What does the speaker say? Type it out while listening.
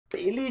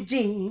Billie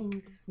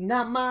Jean's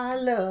not my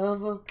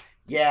lover.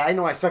 Yeah, I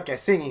know I suck at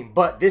singing,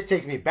 but this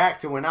takes me back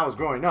to when I was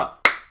growing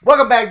up.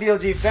 Welcome back,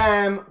 DLG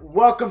fam.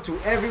 Welcome to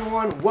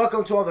everyone.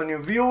 Welcome to all the new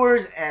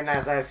viewers. And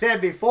as I said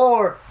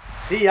before,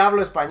 sí,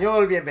 hablo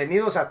español.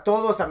 Bienvenidos a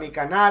todos a mi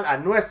canal,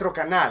 a nuestro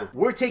canal.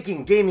 We're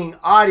taking gaming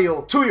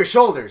audio to your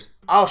shoulders.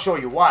 I'll show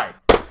you why.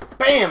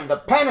 Bam! The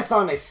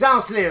Panasonic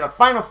SoundSlayer, the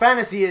Final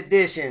Fantasy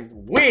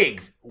Edition,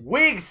 WIGGS.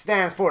 WIGGS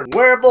stands for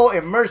Wearable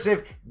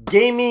Immersive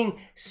Gaming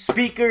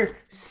Speaker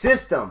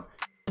System.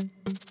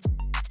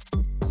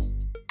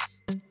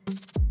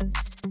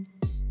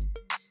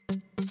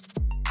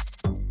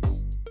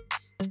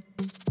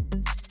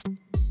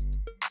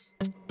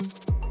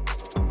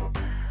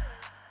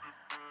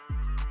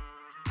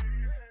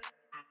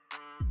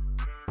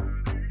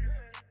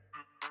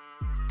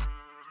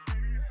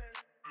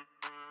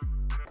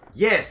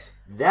 Yes,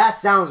 that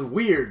sounds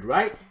weird,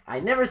 right? I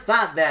never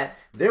thought that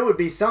there would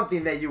be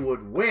something that you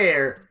would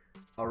wear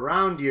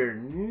around your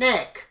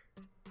neck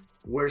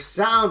where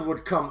sound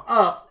would come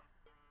up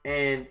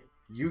and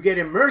you get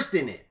immersed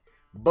in it.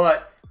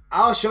 But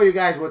I'll show you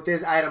guys what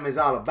this item is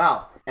all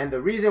about. And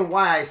the reason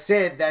why I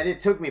said that it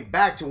took me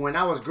back to when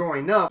I was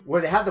growing up,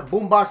 where they had the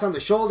boombox on the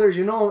shoulders,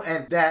 you know,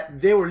 and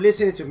that they were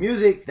listening to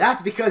music,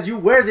 that's because you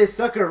wear this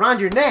sucker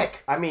around your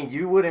neck. I mean,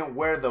 you wouldn't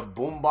wear the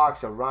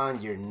boombox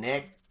around your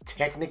neck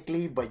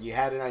technically, but you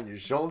had it on your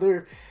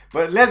shoulder.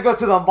 But let's go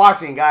to the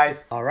unboxing,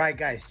 guys. All right,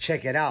 guys,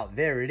 check it out.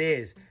 There it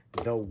is,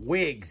 the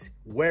WIGGS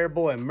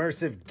Wearable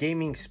Immersive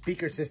Gaming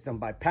Speaker System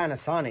by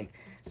Panasonic.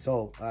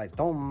 So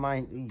don't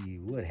mind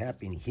what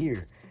happened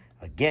here.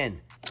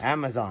 Again,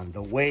 Amazon,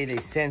 the way they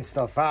send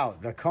stuff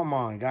out. Come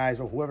on,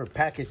 guys, or whoever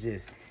packaged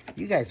this,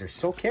 you guys are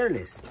so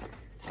careless.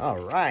 All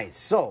right,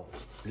 so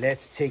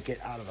let's take it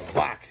out of the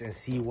box and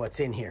see what's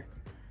in here.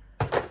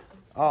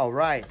 All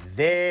right,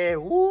 there.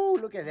 Ooh,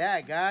 look at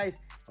that, guys.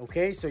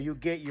 Okay, so you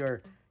get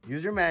your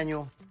user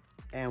manual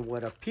and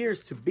what appears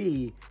to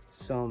be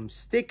some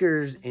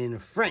stickers in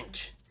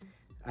French.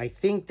 I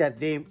think that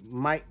they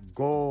might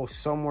go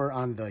somewhere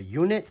on the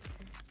unit.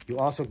 You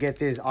also get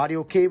this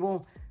audio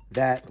cable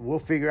that we'll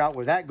figure out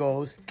where that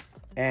goes.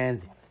 And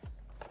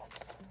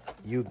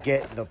you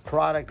get the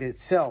product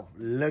itself.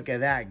 Look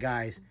at that,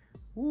 guys.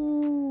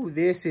 Ooh,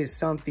 this is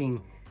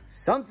something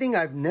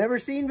I've never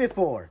seen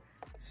before.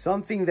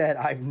 Something that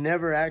I've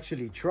never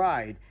actually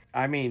tried.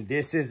 I mean,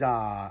 this is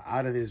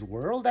out of this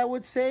world, I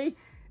would say.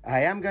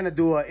 I am going to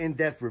do an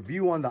in-depth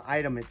review on the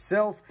item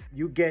itself.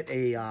 You get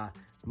a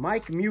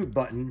mic mute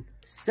button,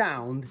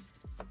 sound,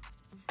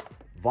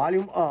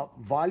 volume up,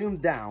 volume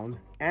down,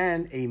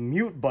 and a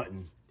mute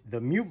button. The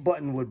mute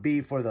button would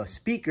be for the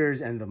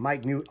speakers and the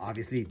mic mute,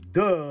 obviously,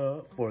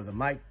 duh, for the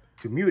mic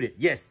to mute it.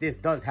 Yes, this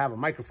does have a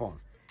microphone.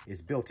 It's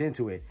built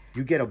into it.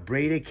 You get a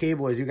braided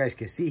cable, as you guys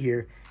can see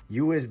here,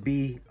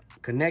 USB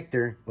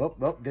connector.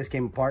 Oh, this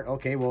came apart.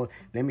 Okay, well,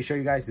 let me show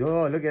you guys.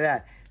 Oh, look at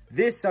that.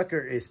 This sucker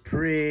is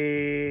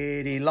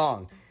pretty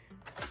long.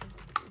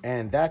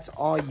 And that's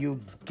all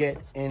you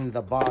get in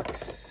the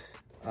box.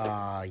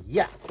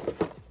 Yeah.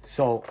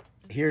 So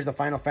here's the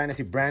Final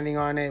Fantasy branding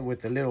on it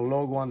with the little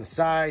logo on the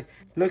side.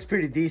 Looks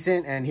pretty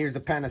decent. And here's the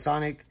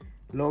Panasonic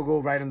logo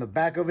right on the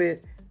back of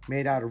it,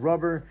 made out of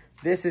rubber.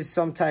 This is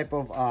some type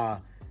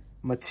of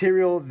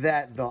material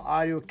that the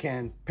audio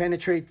can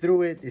penetrate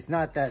through it. It's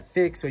not that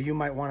thick, so you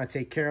might want to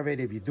take care of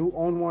it if you do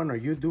own one or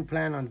you do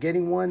plan on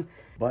getting one.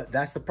 But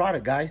that's the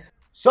product, guys.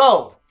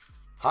 So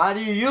how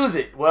do you use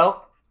it?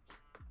 Well,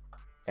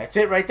 that's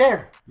it right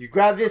there. You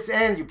grab this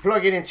end, you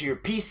plug it into your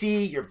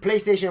PC, your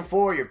PlayStation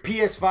 4, your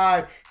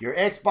PS5, your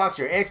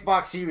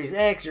Xbox Series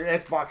X, your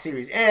Xbox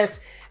Series S,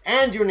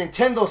 and your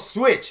Nintendo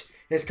Switch.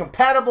 It's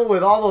compatible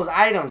with all those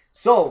items.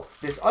 So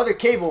this other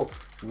cable,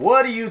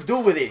 what do you do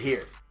with it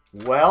here?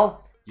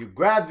 Well, you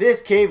grab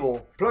this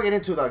cable, plug it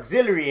into the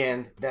auxiliary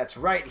end that's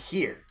right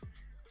here.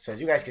 So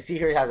as you guys can see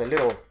here, it has a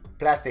little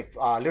plastic,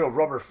 little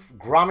rubber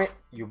grommet.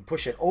 You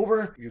push it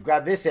over, you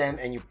grab this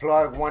end, and you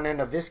plug one end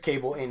of this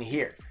cable in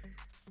here.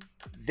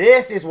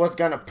 This is what's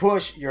gonna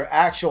push your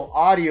actual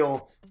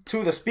audio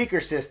to the speaker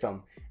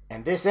system.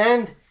 And this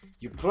end,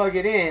 you plug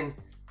it in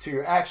to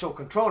your actual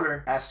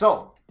controller as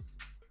so,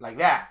 like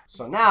that.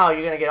 So now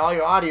you're gonna get all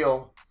your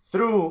audio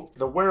through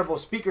the wearable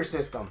speaker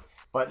system.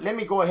 But let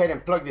me go ahead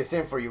and plug this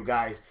in for you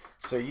guys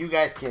so you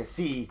guys can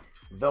see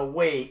the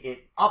way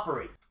it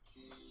operates.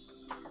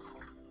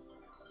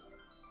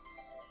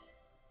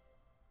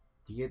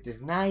 You get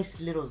this nice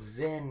little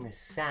zen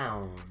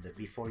sound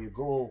before you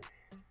go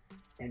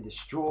and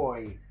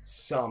destroy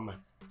some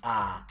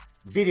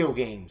video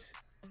games.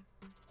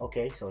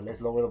 Okay, so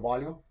let's lower the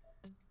volume.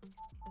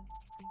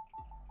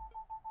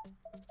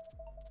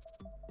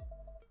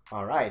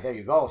 All right, there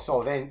you go.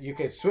 So then you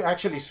can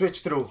actually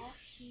switch through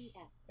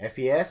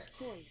FPS,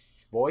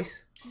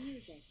 voice,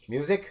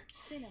 music,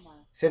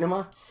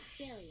 cinema,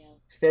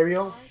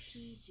 stereo,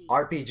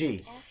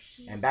 RPG,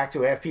 And back to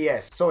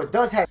FPS. So it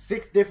does have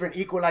 6 different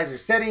equalizer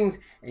settings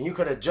and you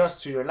could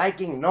adjust to your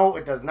liking. No,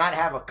 it does not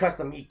have a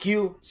custom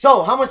EQ.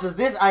 So how much does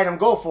this item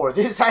go for?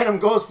 This item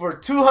goes for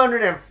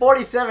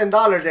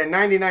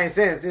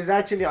 $247.99. It's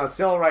actually on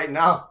sale right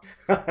now.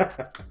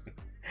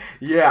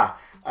 Yeah,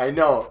 I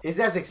know. It's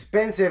as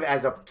expensive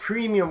as a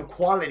premium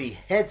quality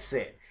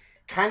headset.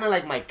 Kind of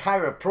like my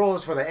Kyra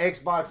Pros for the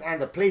Xbox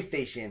and the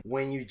PlayStation,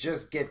 when you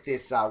just get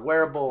this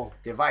wearable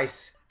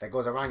device that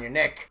goes around your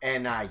neck.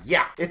 And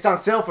yeah, it's on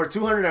sale for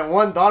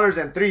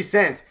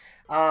 $201.03.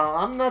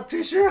 I'm not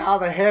too sure how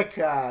the heck,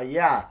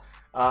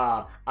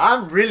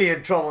 I'm really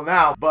in trouble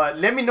now. But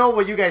let me know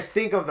what you guys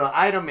think of the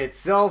item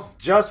itself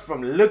just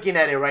from looking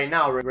at it right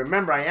now.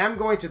 Remember, I am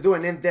going to do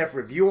an in-depth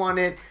review on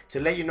it to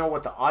let you know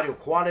what the audio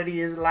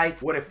quality is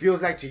like, what it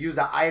feels like to use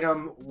the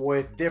item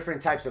with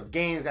different types of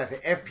games. That's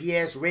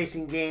FPS,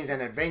 racing games,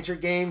 and adventure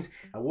games.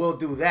 I will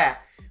do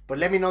that. But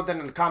let me know that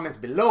in the comments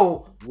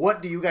below,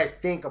 what do you guys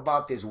think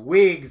about this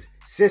WIGGS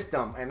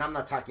system? And I'm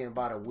not talking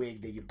about a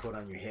wig that you put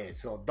on your head,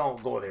 so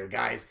don't go there,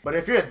 guys. But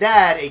if you're a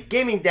dad, a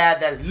gaming dad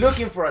that's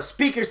looking for a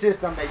speaker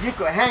system that you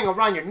could hang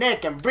around your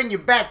neck and bring you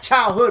back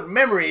childhood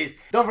memories,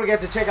 don't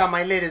forget to check out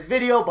my latest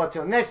video. But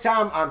till next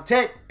time, I'm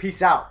tEcK.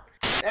 Peace out.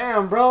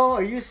 Damn, bro,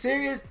 are you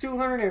serious?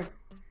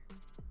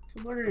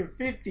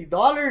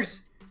 $250?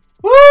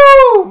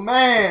 Woo,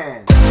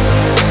 man.